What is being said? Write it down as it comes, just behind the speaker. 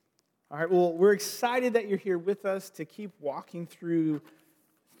All right, well, we're excited that you're here with us to keep walking through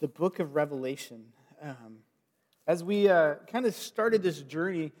the book of Revelation. As we kind of started this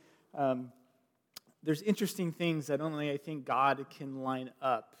journey, there's interesting things that only I think God can line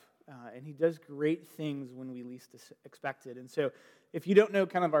up. And he does great things when we least expect it. And so if you don't know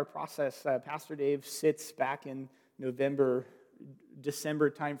kind of our process, Pastor Dave sits back in November, December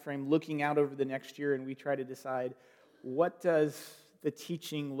timeframe looking out over the next year, and we try to decide what does the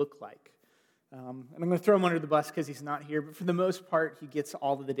teaching look like. And I'm going to throw him under the bus because he's not here, but for the most part, he gets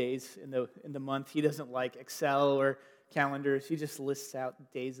all of the days in the month. He doesn't like Excel or calendars. He just lists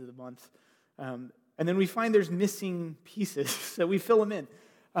out days of the month. And then we find there's missing pieces, so we fill them in.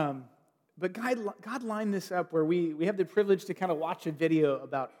 But God lined this up where we have the privilege to kind of watch a video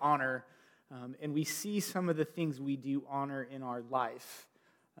about honor, and we see some of the things we do honor in our life.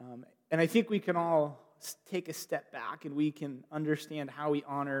 And I think we can all take a step back and we can understand how we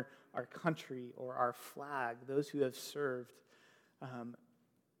honor our country or our flag, those who have served.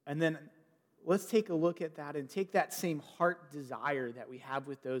 And then let's take a look at that and take that same heart desire that we have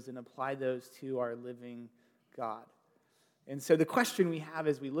with those and apply those to our living God. And so the question we have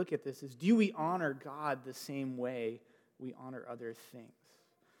as we look at this is, do we honor God the same way we honor other things?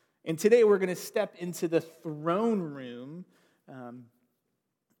 And today we're going to step into the throne room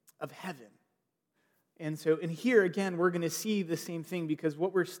of heaven. And so in here, again, we're going to see the same thing because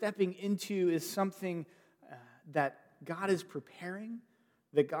what we're stepping into is something that God is preparing,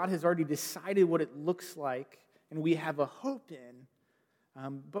 that God has already decided what it looks like, and we have a hope in,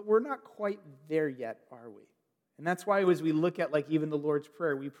 but we're not quite there yet, are we? And that's why as we look at like even the Lord's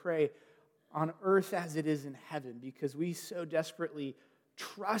Prayer, we pray on earth as it is in heaven because we so desperately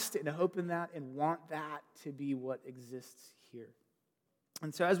trust and hope in that and want that to be what exists here.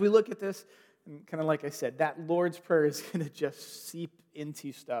 And so as we look at this, and kind of like I said, that Lord's Prayer is going to just seep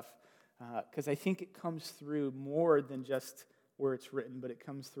into stuff because I think it comes through more than just where it's written, but it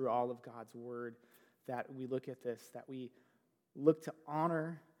comes through all of God's Word that we look at this, that we look to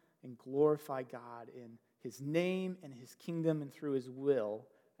honor and glorify God in His name and His kingdom and through His will,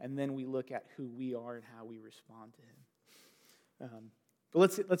 and then we look at who we are and how we respond to Him.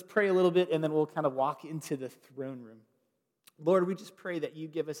 But let's pray a little bit, and then we'll kind of walk into the throne room. Lord, we just pray that you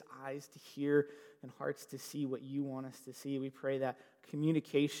give us eyes to hear and hearts to see what you want us to see. We pray that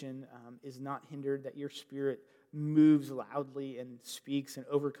communication is not hindered, that your Spirit moves loudly and speaks and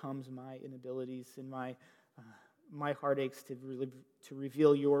overcomes my inabilities and my heartaches to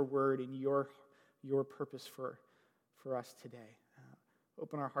reveal your word and your purpose for us today.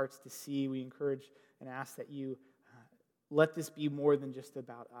 Open our hearts to see. We encourage and ask that you let this be more than just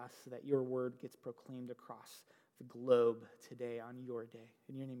about us, so that your word gets proclaimed across the globe today on your day.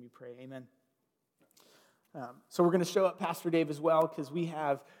 In your name we pray, amen. So we're going to show up Pastor Dave as well because we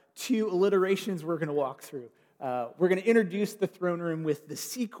have two alliterations we're going to walk through. We're going to introduce the throne room with the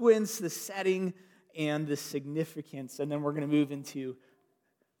sequence, the setting, and the significance, and then we're going to move into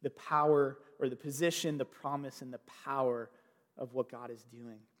the power or the position, the promise, and the power of what God is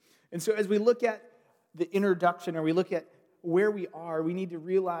doing. And so as we look at the introduction or we look at where we are, we need to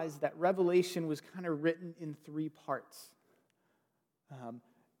realize that Revelation was kind of written in three parts.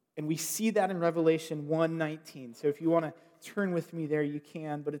 And we see that in Revelation 1:19. So if you want to turn with me there, you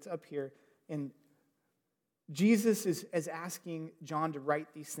can, but it's up here. And Jesus is asking John to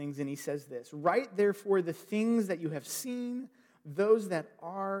write these things, and he says this: "Write therefore the things that you have seen, those that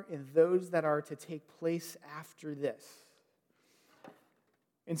are, and those that are to take place after this."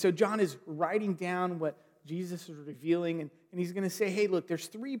 And so John is writing down what Jesus is revealing, and he's going to say, hey, look, there's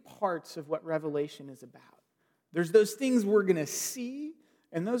three parts of what Revelation is about. There's those things we're going to see,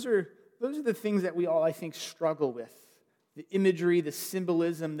 and those are the things that we all, I think, struggle with. The imagery, the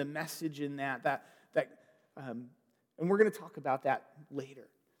symbolism, the message in that and we're going to talk about that later.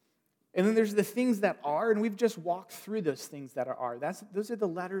 And then there's the things that are, and we've just walked through those things that are. Those are the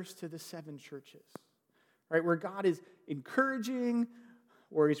letters to the seven churches, right? Where God is encouraging,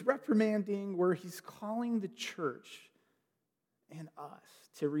 where he's reprimanding, where he's calling the church and us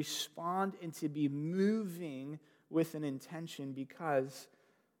to respond and to be moving with an intention because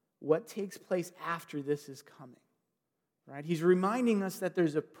what takes place after this is coming, right? He's reminding us that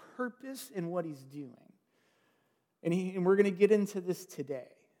there's a purpose in what he's doing. And we're going to get into this today,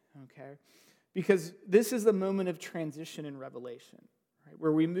 okay? Because this is the moment of transition in Revelation, right?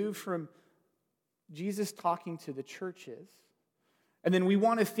 Where we move from Jesus talking to the churches, and then we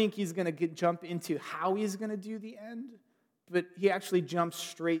want to think he's going to jump into how he's going to do the end, but he actually jumps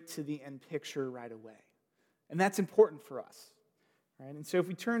straight to the end picture right away. And that's important for us, right? And so if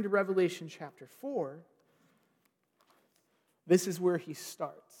we turn to Revelation chapter 4, this is where he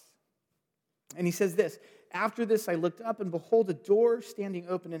starts. And he says this, "After this I looked up, and behold, a door standing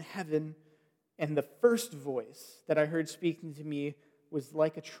open in heaven, and the first voice that I heard speaking to me was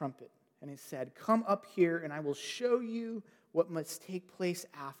like a trumpet. And it said, 'Come up here, and I will show you what must take place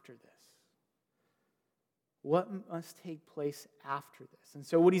after this.'" What must take place after this? And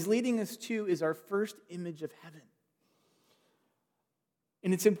so what he's leading us to is our first image of heaven.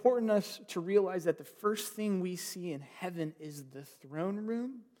 And it's important to us to realize that the first thing we see in heaven is the throne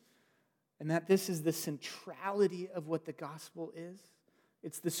room, and that this is the centrality of what the gospel is.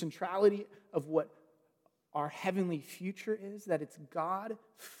 It's the centrality of what our heavenly future is, that it's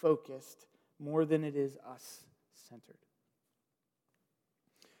God-focused more than it is us-centered.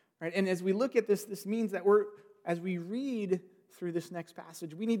 Right? And as we look at this means that as we read through this next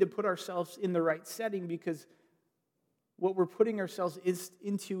passage, we need to put ourselves in the right setting, because what we're putting ourselves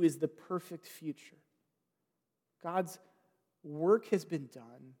into is the perfect future. God's work has been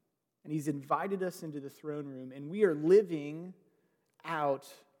done, and he's invited us into the throne room, and we are living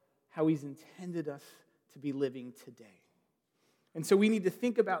out how he's intended us to be living today. And so we need to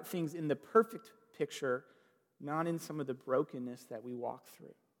think about things in the perfect picture, not in some of the brokenness that we walk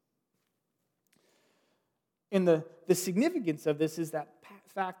through. And the significance of this is that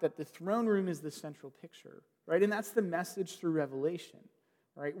fact that the throne room is the central picture, right? And that's the message through Revelation,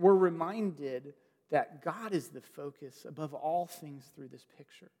 right? We're reminded that God is the focus above all things through this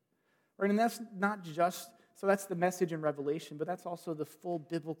picture, right? And that's not just, so that's the message in Revelation, but that's also the full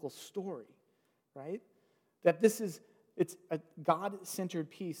biblical story, right? That it's a God-centered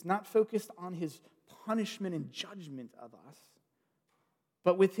piece, not focused on his punishment and judgment of us,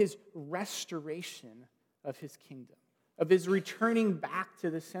 but with his restoration of his kingdom, of his returning back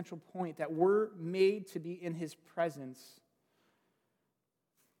to the central point that we're made to be in his presence.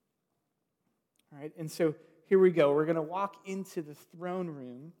 All right, and so here we go. We're going to walk into the throne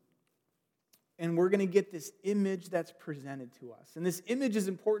room, and we're going to get this image that's presented to us. And this image is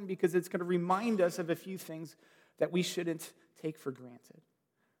important because it's going to remind us of a few things that we shouldn't take for granted,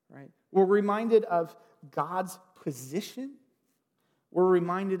 right? We're reminded of God's position. We're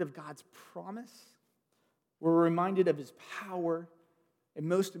reminded of God's promise. We're reminded of his power. And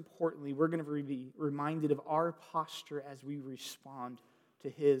most importantly, we're going to be reminded of our posture as we respond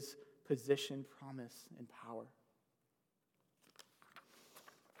to his position, promise, and power.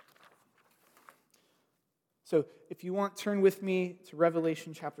 So if you want, turn with me to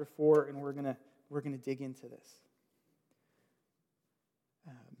Revelation chapter 4, and we're gonna dig into this.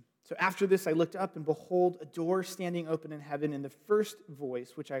 So after this, I looked up, and behold, a door standing open in heaven, and the first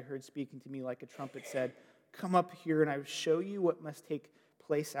voice, which I heard speaking to me like a trumpet, said, "Come up here, and I will show you what must take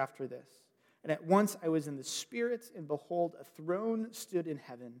place after this." And at once I was in the Spirit, and behold, a throne stood in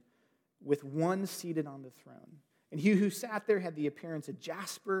heaven, with one seated on the throne. And he who sat there had the appearance of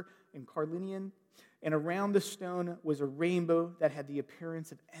jasper and carnelian, and around the stone was a rainbow that had the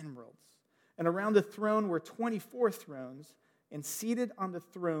appearance of emeralds. And around the throne were 24 thrones, and seated on the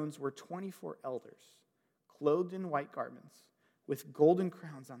thrones were 24 elders, clothed in white garments, with golden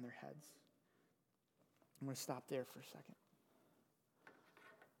crowns on their heads. I'm going to stop there for a second.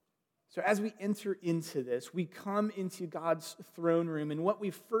 So as we enter into this, we come into God's throne room, and what we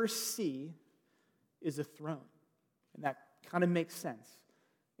first see is a throne. And that kind of makes sense.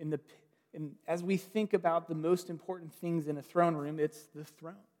 And as we think about the most important things in a throne room, it's the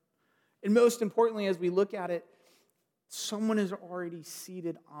throne. And most importantly, as we look at it, someone is already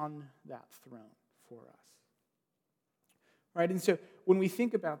seated on that throne for us. Right? And so when we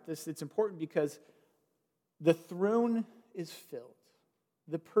think about this, it's important because the throne is filled.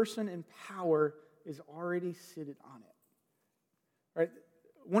 The person in power is already seated on it. Right?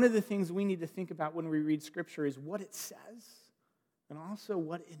 One of the things we need to think about when we read Scripture is what it says and also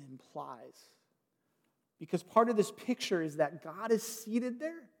what it implies. Because part of this picture is that God is seated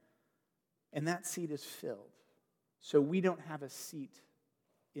there, and that seat is filled. So we don't have a seat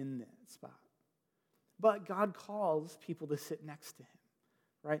in that spot. But God calls people to sit next to him.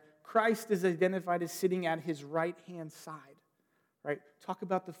 Right? Christ is identified as sitting at his right-hand side. Right? Talk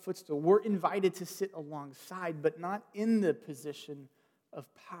about the footstool. We're invited to sit alongside, but not in the position of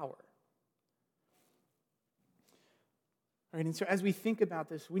power. Right? And so as we think about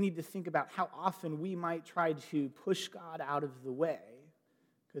this, we need to think about how often we might try to push God out of the way.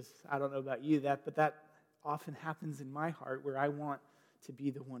 Because I don't know about you, but that often happens in my heart where I want to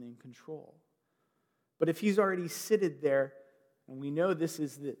be the one in control. But if he's already seated there, and we know this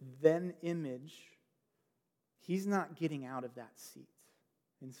is the then image, he's not getting out of that seat.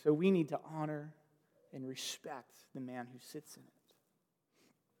 And so we need to honor and respect the man who sits in it.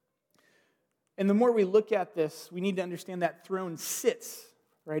 And the more we look at this, we need to understand that throne sits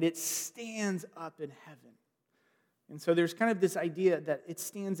right? It stands up in heaven. And so there's kind of this idea that it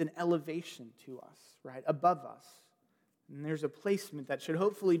stands in elevation to us, right, above us. And there's a placement that should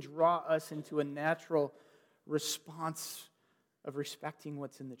hopefully draw us into a natural response of respecting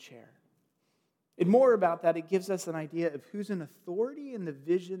what's in the chair. And more about that, it gives us an idea of who's in authority and the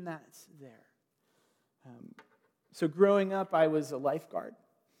vision that's there. So growing up, I was a lifeguard.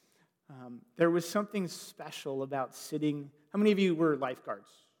 There was something special about sitting. How many of you were lifeguards?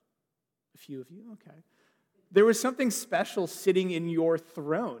 A few of you? Okay. There was something special sitting in your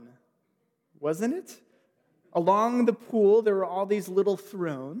throne, wasn't it? Along the pool, there were all these little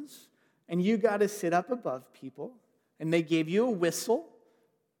thrones, and you got to sit up above people, and they gave you a whistle,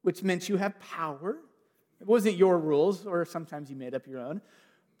 which meant you have power. It wasn't your rules, or sometimes you made up your own,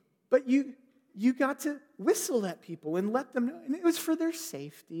 but you got to whistle at people and let them know, and it was for their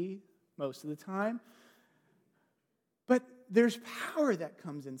safety most of the time. But there's power that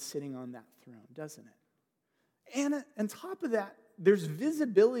comes in sitting on that throne, doesn't it? And on top of that, there's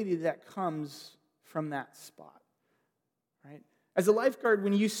visibility that comes from that spot, right? As a lifeguard,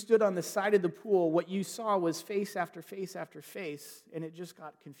 when you stood on the side of the pool, what you saw was face after face after face, and it just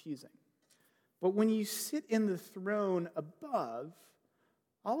got confusing. But when you sit in the throne above,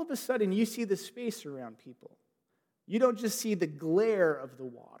 all of a sudden you see the space around people. You don't just see the glare of the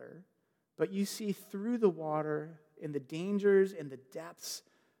water, but you see through the water and the dangers and the depths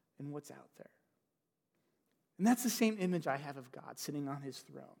and what's out there. And that's the same image I have of God sitting on his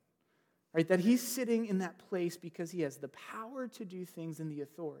throne, right? That he's sitting in that place because he has the power to do things and the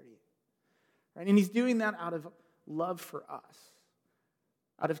authority, right? And he's doing that out of love for us,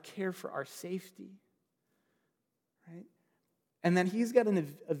 out of care for our safety, right? And then he's got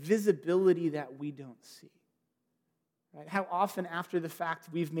a visibility that we don't see, right? How often after the fact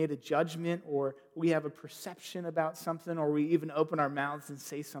we've made a judgment or we have a perception about something or we even open our mouths and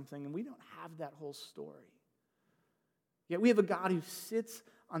say something and we don't have that whole story. Yet we have a God who sits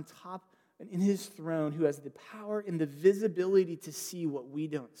on top and in his throne, who has the power and the visibility to see what we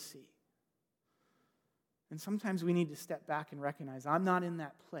don't see. And sometimes we need to step back and recognize, I'm not in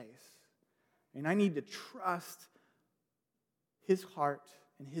that place. And I need to trust his heart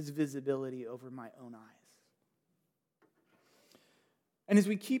and his visibility over my own eyes. And as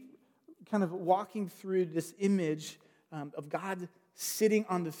we keep kind of walking through this image of God sitting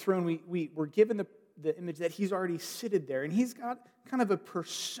on the throne, we're given the image that he's already seated there. And he's got kind of a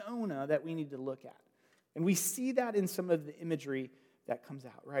persona that we need to look at. And we see that in some of the imagery that comes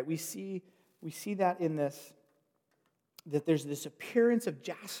out, right? We see that in this, that there's this appearance of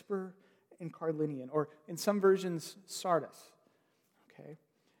jasper and carnelian, or in some versions, sardis, okay?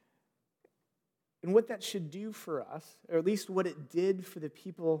 And what that should do for us, or at least what it did for the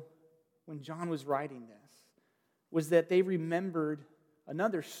people when John was writing this, was that they remembered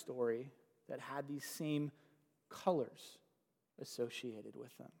another story that had these same colors associated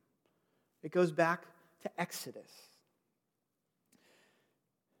with them. It goes back to Exodus.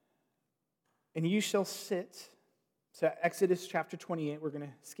 And you shall sit, so Exodus chapter 28, we're going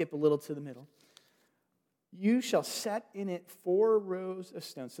to skip a little to the middle. You shall set in it 4 rows of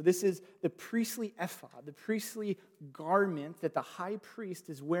stones. So this is the priestly ephod, the priestly garment that the high priest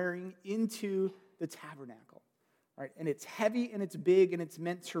is wearing into the tabernacle. Right? And it's heavy and it's big and it's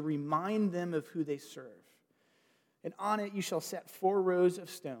meant to remind them of who they serve. And on it you shall set 4 rows of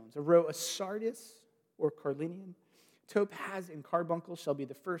stones. A row of sardis or carnelian, topaz and carbuncle shall be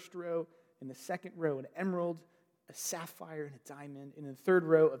the first row. In the second row an emerald, a sapphire and a diamond. In the third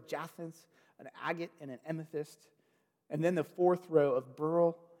row of jacinth, an agate and an amethyst. And then the fourth row of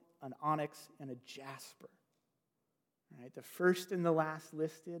beryl, an onyx and a jasper. All right, the first and the last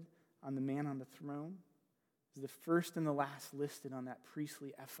listed on the man on the throne is the first and the last listed on that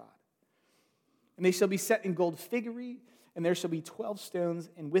priestly ephod. And they shall be set in gold figure, and there shall be 12 stones,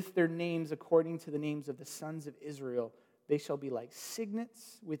 and with their names according to the names of the sons of Israel, they shall be like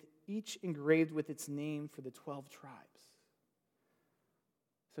signets, with each engraved with its name for the 12 tribes.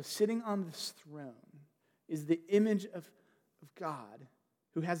 So sitting on this throne is the image of God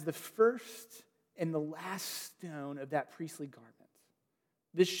who has the first and the last stone of that priestly garment.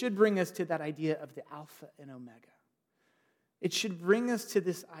 This should bring us to that idea of the Alpha and Omega. It should bring us to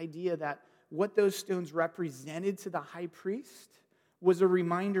this idea that what those stones represented to the high priest was a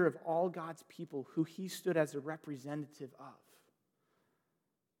reminder of all God's people who he stood as a representative of.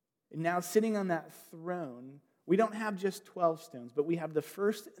 And now sitting on that throne, we don't have just 12 stones, but we have the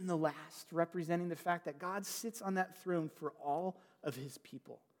first and the last representing the fact that God sits on that throne for all of his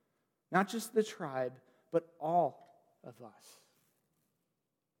people. Not just the tribe, but all of us.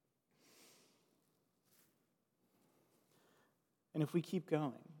 And if we keep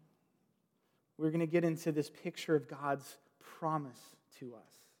going, we're going to get into this picture of God's promise to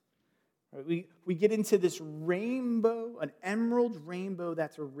us. Right? We get into this rainbow, an emerald rainbow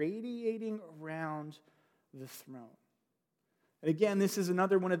that's radiating around the throne. And again, this is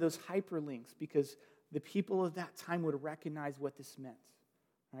another one of those hyperlinks because the people of that time would recognize what this meant.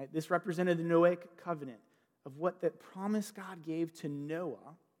 Right? This represented the Noahic covenant of what the promise God gave to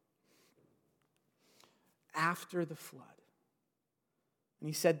Noah after the flood. And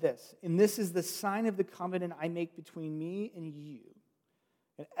he said this, "And this is the sign of the covenant I make between me and you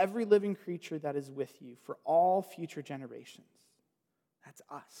and every living creature that is with you for all future generations." That's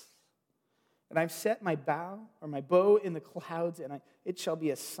us. "And I've set my bow in the clouds, and it shall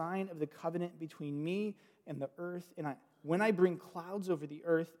be a sign of the covenant between me and the earth. And when I bring clouds over the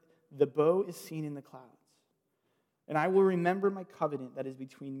earth, the bow is seen in the clouds. And I will remember my covenant that is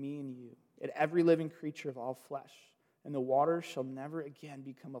between me and you, and every living creature of all flesh. And the waters shall never again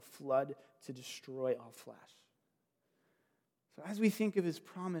become a flood to destroy all flesh." So as we think of his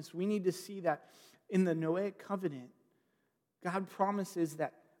promise, we need to see that in the Noahic covenant, God promises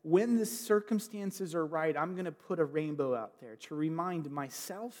that when the circumstances are right, I'm going to put a rainbow out there to remind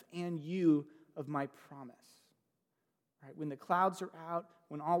myself and you of my promise. Right? When the clouds are out,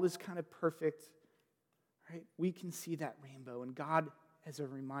 when all is kind of perfect, right, we can see that rainbow, and God as a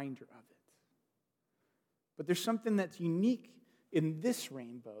reminder of it. But there's something that's unique in this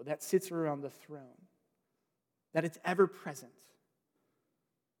rainbow that sits around the throne, that it's ever present.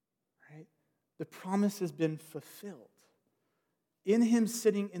 Right? The promise has been fulfilled. In him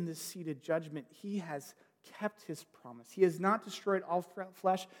sitting in the seat of judgment, he has kept his promise. He has not destroyed all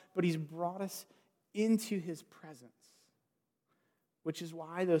flesh, but he's brought us into his presence, which is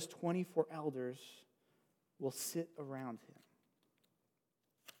why those 24 elders will sit around him.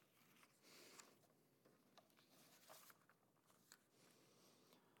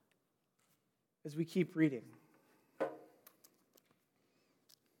 As we keep reading,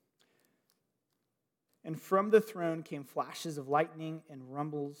 "And from the throne came flashes of lightning and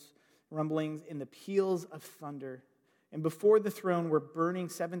rumblings and the peals of thunder. And before the throne were burning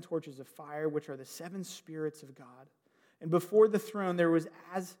 7 torches of fire, which are the 7 spirits of God. And before the throne there was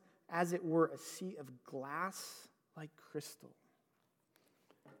as it were a sea of glass like crystal."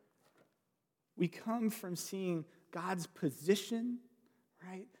 We come from seeing God's position,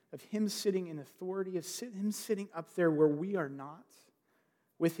 right, of him sitting in authority, of him sitting up there where we are not,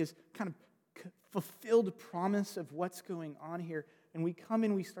 with his kind of fulfilled promise of what's going on here. And we come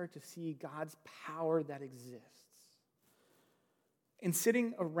and we start to see God's power that exists. And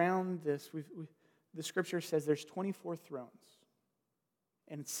sitting around this, the scripture says there's 24 thrones.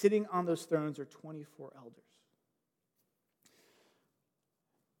 And sitting on those thrones are 24 elders.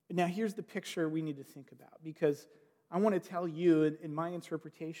 Now here's the picture we need to think about, because I want to tell you, in my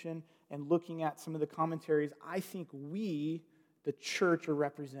interpretation and looking at some of the commentaries, I think we, the church, are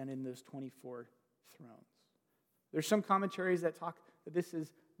represented in those 24 thrones. There's some commentaries that talk that this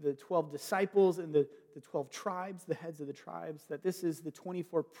is the 12 disciples and the 12 tribes, the heads of the tribes, that this is the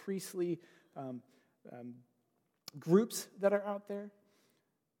 24 priestly groups that are out there.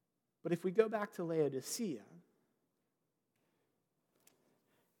 But if we go back to Laodicea,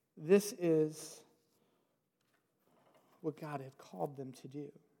 this is what God had called them to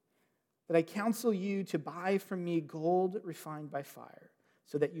do. "That I counsel you to buy from me gold refined by fire,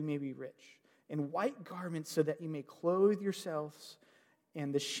 so that you may be rich, and white garments so that you may clothe yourselves,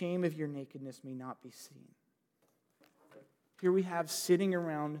 and the shame of your nakedness may not be seen." Here we have, sitting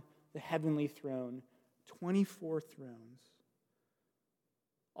around the heavenly throne, 24 thrones,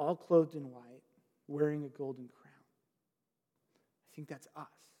 all clothed in white, wearing a golden crown. I think that's us.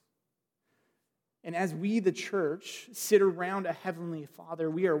 And as we, the church, sit around a heavenly Father,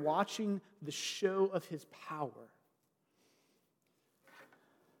 we are watching the show of his power.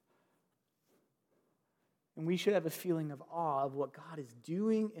 And we should have a feeling of awe of what God is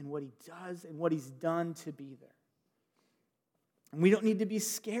doing and what he does and what he's done to be there. And we don't need to be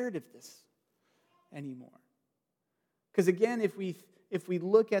scared of this anymore. Because again, if we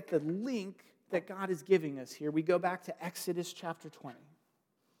look at the link that God is giving us here, we go back to Exodus chapter 20.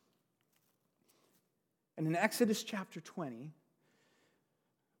 And in Exodus chapter 20,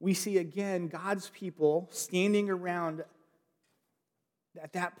 we see again God's people standing around,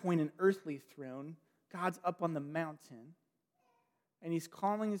 at that point, an earthly throne. God's up on the mountain, and he's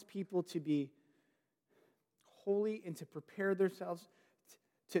calling his people to be holy and to prepare themselves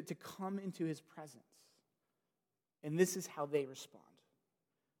to come into his presence. And this is how they respond.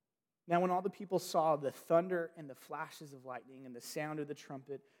 "Now when all the people saw the thunder and the flashes of lightning and the sound of the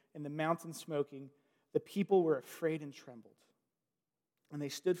trumpet and the mountain smoking, the people were afraid and trembled. And they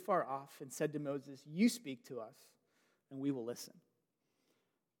stood far off and said to Moses, "You speak to us, and we will listen.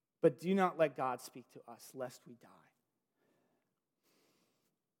 But do not let God speak to us, lest we die."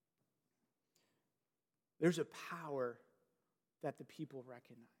 There's a power that the people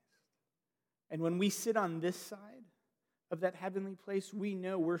recognized. And when we sit on this side of that heavenly place, we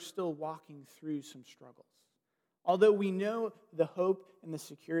know we're still walking through some struggles. Although we know the hope and the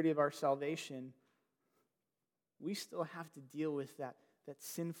security of our salvation, we still have to deal with that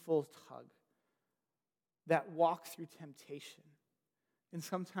sinful tug, that walk through temptation. And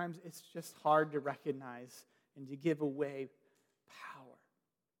sometimes it's just hard to recognize and to give away power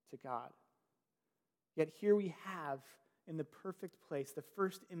to God. Yet here we have, in the perfect place, the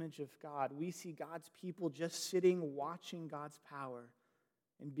first image of God. We see God's people just sitting, watching God's power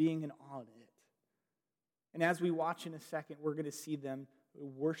and being in awe of it. And as we watch in a second, we're going to see them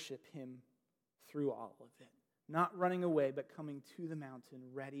worship him through all of it. Not running away, but coming to the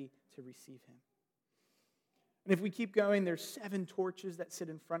mountain, ready to receive him. And if we keep going, there's 7 torches that sit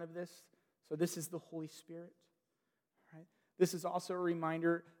in front of this. So this is the Holy Spirit. Right? This is also a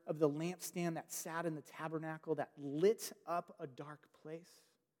reminder of the lampstand that sat in the tabernacle that lit up a dark place.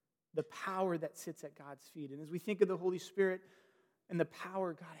 The power that sits at God's feet. And as we think of the Holy Spirit and the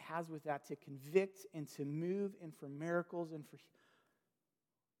power God has with that to convict and to move and for miracles and for...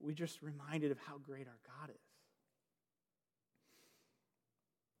 we're just reminded of how great our God is.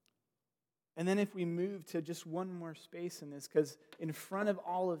 And then if we move to just one more space in this, because in front of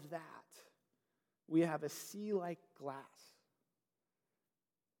all of that, we have a sea-like glass.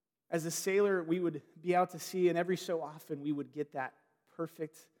 As a sailor, we would be out to sea, and every so often we would get that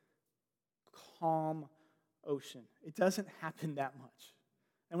perfect, calm ocean. It doesn't happen that much.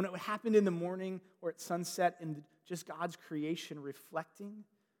 And when it happened in the morning or at sunset and just God's creation reflecting,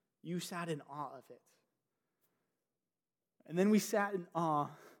 you sat in awe of it. And then we sat in awe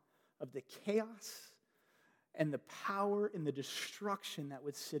of the chaos and the power and the destruction that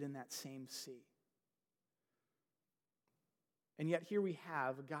would sit in that same sea. And yet here we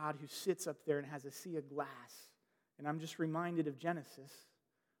have a God who sits up there and has a sea of glass. And I'm just reminded of Genesis,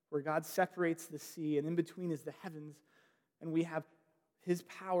 where God separates the sea, and in between is the heavens, and we have his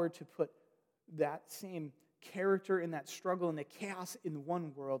power to put that same character and that struggle and the chaos in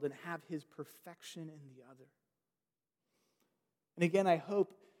one world and have his perfection in the other. And again, I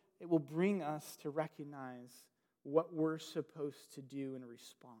hope it will bring us to recognize what we're supposed to do in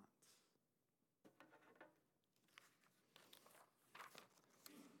response.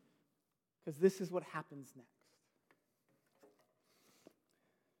 Because this is what happens next.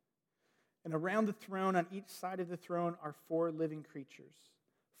 And around the throne, on each side of the throne, are 4 living creatures,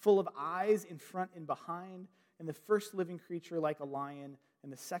 full of eyes in front and behind, and the first living creature like a lion,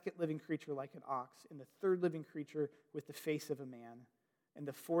 and the second living creature like an ox, and the third living creature with the face of a man, and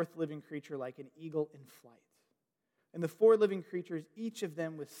the fourth living creature like an eagle in flight. And the 4 living creatures, each of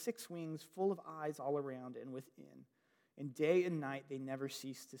them with 6 wings, full of eyes all around and within. And day and night they never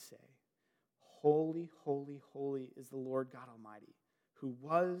cease to say, "Holy, holy, holy is the Lord God Almighty, who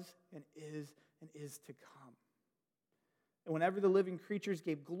was and is to come." And whenever the living creatures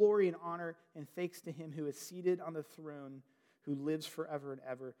gave glory and honor and thanks to him who is seated on the throne, who lives forever and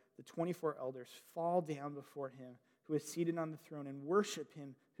ever, the 24 elders fall down before him who is seated on the throne and worship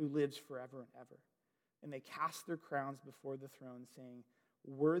him who lives forever and ever. And they cast their crowns before the throne, saying,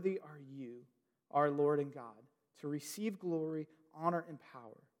 "Worthy are you, our Lord and God, to receive glory, honor, and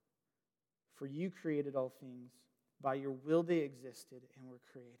power. For you created all things. By your will they existed and were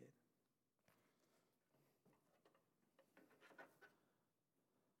created."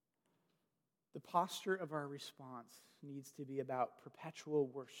 The posture of our response needs to be about perpetual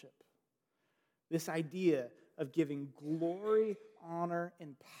worship. This idea of giving glory, honor,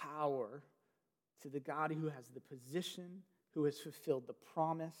 and power to the God who has the position, who has fulfilled the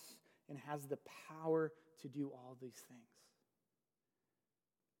promise, and has the power to do all these things.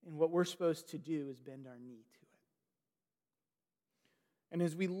 And what we're supposed to do is bend our knee to it. And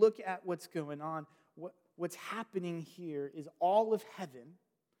as we look at what's going on, what's happening here is all of heaven,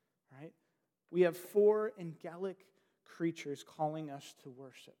 right? We have 4 angelic creatures calling us to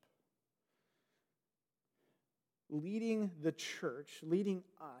worship. Leading the church, leading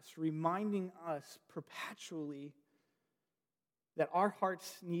us, reminding us perpetually that our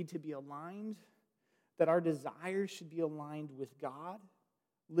hearts need to be aligned, that our desires should be aligned with God,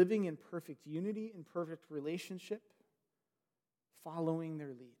 living in perfect unity, in perfect relationship, following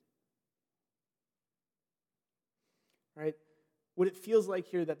their lead. Right? What it feels like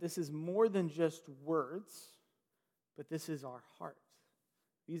here that this is more than just words, but this is our heart.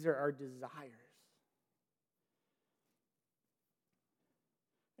 These are our desires.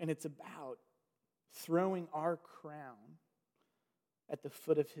 And it's about throwing our crown at the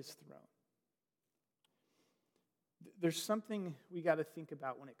foot of his throne. There's something we got to think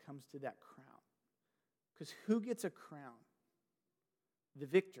about when it comes to that crown. Because who gets a crown? The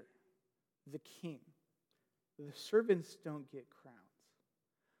victor, the king. The servants don't get crowns.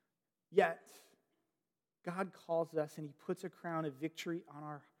 Yet, God calls us and he puts a crown of victory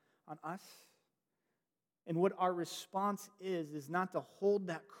on us. And what our response is not to hold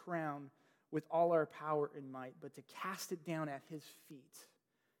that crown with all our power and might, but to cast it down at his feet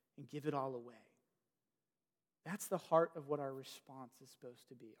and give it all away. That's the heart of what our response is supposed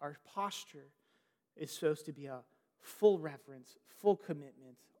to be. Our posture is supposed to be a full reverence, full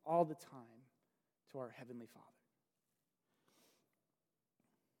commitment all the time to our Heavenly Father.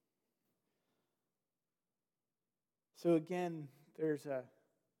 So again, there's a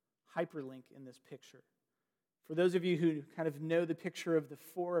hyperlink in this picture. For those of you who kind of know the picture of the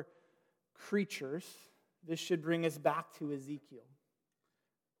four creatures, this should bring us back to Ezekiel,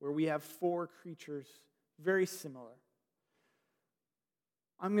 where we have four creatures very similar.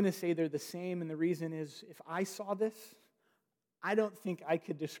 I'm going to say they're the same, and the reason is if I saw this, I don't think I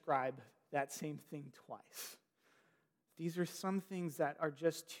could describe that same thing twice. These are some things that are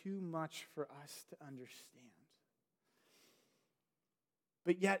just too much for us to understand.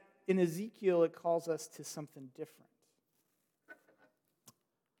 But yet, in Ezekiel, it calls us to something different.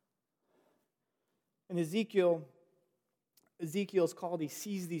 In Ezekiel's called, he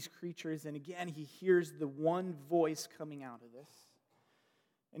sees these creatures, and again, he hears the one voice coming out of this.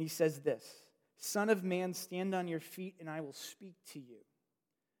 And he says this, "Son of man, stand on your feet, and I will speak to you."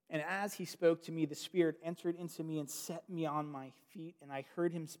 And as he spoke to me, the Spirit entered into me and set me on my feet, and I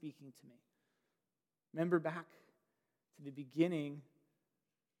heard him speaking to me. Remember back to the beginning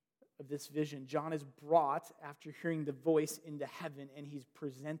of this vision, John is brought after hearing the voice into heaven, and he's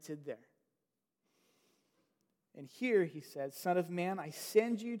presented there. And here he says, "Son of man, I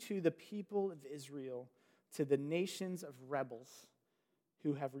send you to the people of Israel, to the nations of rebels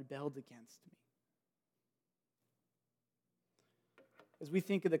who have rebelled against me." As we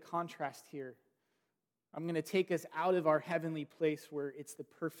think of the contrast here, I'm going to take us out of our heavenly place where it's the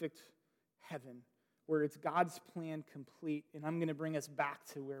perfect heaven, where it's God's plan complete, and I'm going to bring us back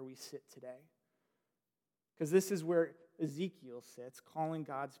to where we sit today. Because this is where Ezekiel sits, calling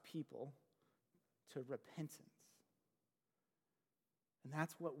God's people to repentance. And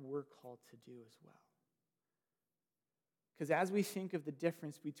that's what we're called to do as well. Because as we think of the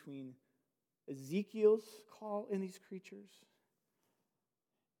difference between Ezekiel's call in these creatures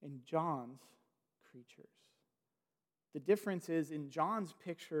and John's creatures, the difference is in John's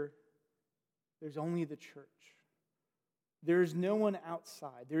picture, there's only the church. There's no one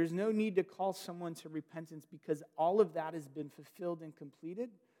outside. There is no need to call someone to repentance because all of that has been fulfilled and completed,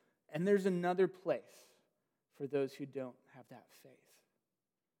 and there's another place for those who don't have that faith.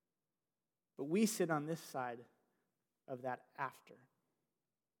 But we sit on this side of that after.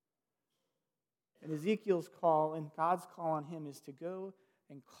 And Ezekiel's call and God's call on him is to go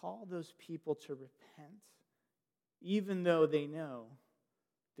and call those people to repent, even though they know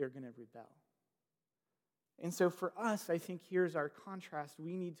they're going to rebel. And so for us, I think here's our contrast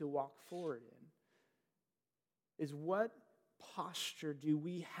we need to walk forward in, is what posture do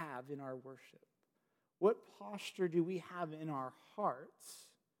we have in our worship? What posture do we have in our hearts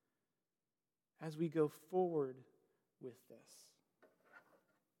as we go forward with this?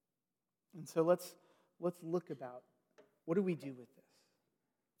 And so let's look about what do we do with this?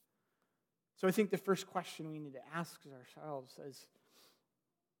 So I think the first question we need to ask ourselves is,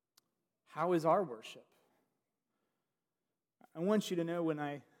 how is our worship? I want you to know when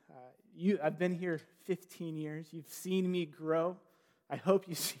I've been here 15 years. You've seen me grow. I hope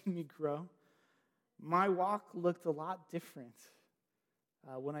you've seen me grow. My walk looked a lot different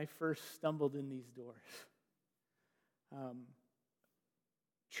when I first stumbled in these doors.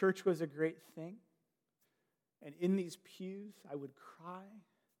 Church was a great thing. And in these pews, I would cry,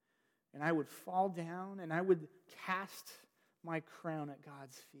 and I would fall down, and I would cast my crown at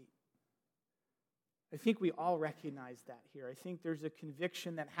God's feet. I think we all recognize that here. I think there's a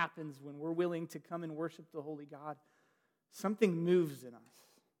conviction that happens when we're willing to come and worship the Holy God. Something moves in us.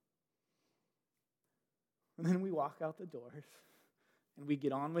 And then we walk out the doors, and we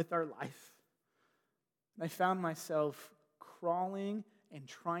get on with our life. And I found myself crawling and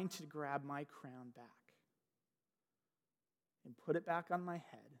trying to grab my crown back and put it back on my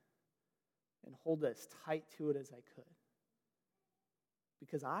head and hold as tight to it as I could.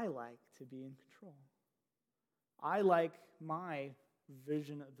 Because I like to be in control. I like my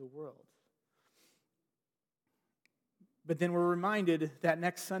vision of the world. But then we're reminded that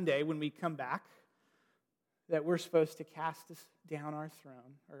next Sunday when we come back, that we're supposed to cast down our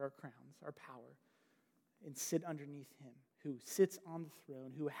throne, or our crowns, our power, and sit underneath him who sits on the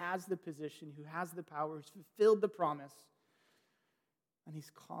throne, who has the position, who has the power, who's fulfilled the promise, and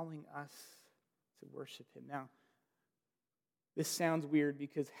he's calling us to worship him. Now, this sounds weird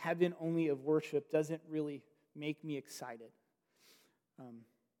because heaven only of worship doesn't really make me excited.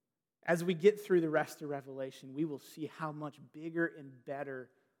 As we get through the rest of Revelation, we will see how much bigger and better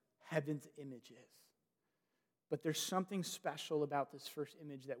heaven's image is. But there's something special about this first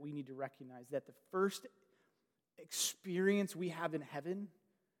image that we need to recognize, that the first experience we have in heaven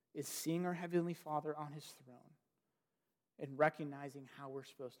is seeing our Heavenly Father on his throne and recognizing how we're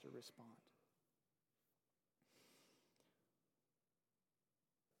supposed to respond.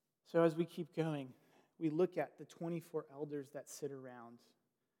 So as we keep going, we look at the 24 elders that sit around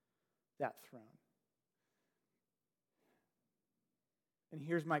that throne. And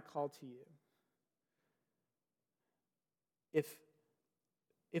here's my call to you.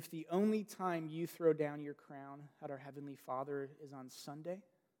 If the only time you throw down your crown at our Heavenly Father is on Sunday,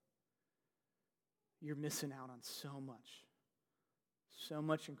 you're missing out on so much. So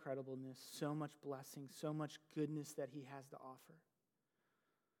much incredibleness, so much blessing, so much goodness that he has to offer.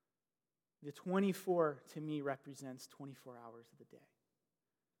 The 24, to me, represents 24 hours of the day.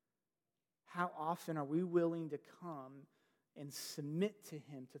 How often are we willing to come and submit to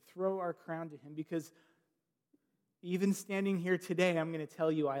him, to throw our crown to him? Because even standing here today, I'm going to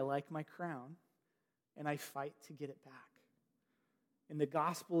tell you I like my crown, and I fight to get it back. And the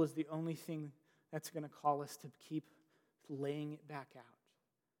gospel is the only thing that's going to call us to keep laying it back out.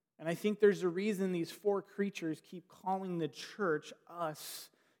 And I think there's a reason these four creatures keep calling the church, us,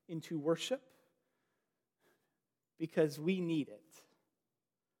 into worship, because we need it.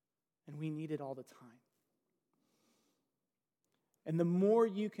 And we need it all the time. And the more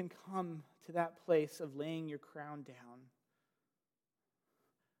you can come to that place of laying your crown down,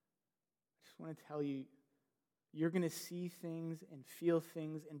 I just want to tell you, you're going to see things and feel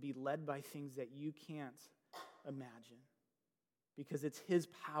things and be led by things that you can't imagine. Because it's his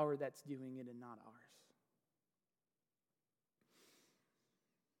power that's doing it and not ours.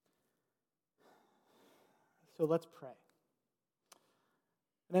 So let's pray.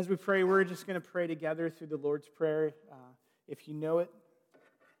 And as we pray, we're just going to pray together through the Lord's Prayer. If you know it,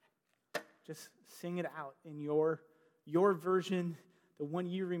 just sing it out in your version, the one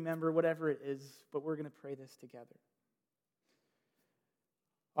you remember, whatever it is. But we're going to pray this together.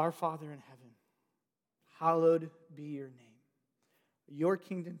 Our Father in heaven, hallowed be your name. Your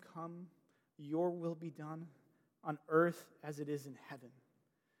kingdom come, your will be done on earth as it is in heaven.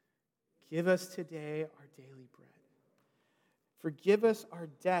 Give us today our daily bread. Forgive us our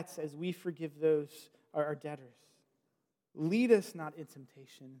debts as we forgive those, our debtors. Lead us not in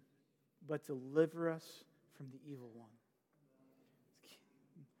temptation, but deliver us from the evil one.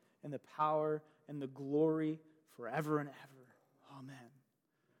 And the power and the glory forever and ever. Amen.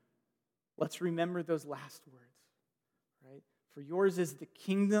 Let's remember those last words, right? For yours is the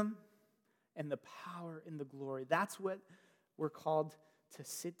kingdom and the power and the glory. That's what we're called to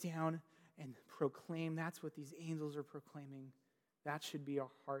sit down and proclaim. That's what these angels are proclaiming. That should be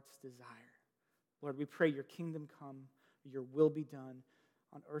our heart's desire. Lord, we pray your kingdom come, your will be done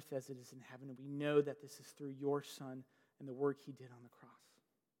on earth as it is in heaven. And we know that this is through your Son and the work he did on the cross.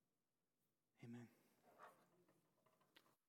 Amen.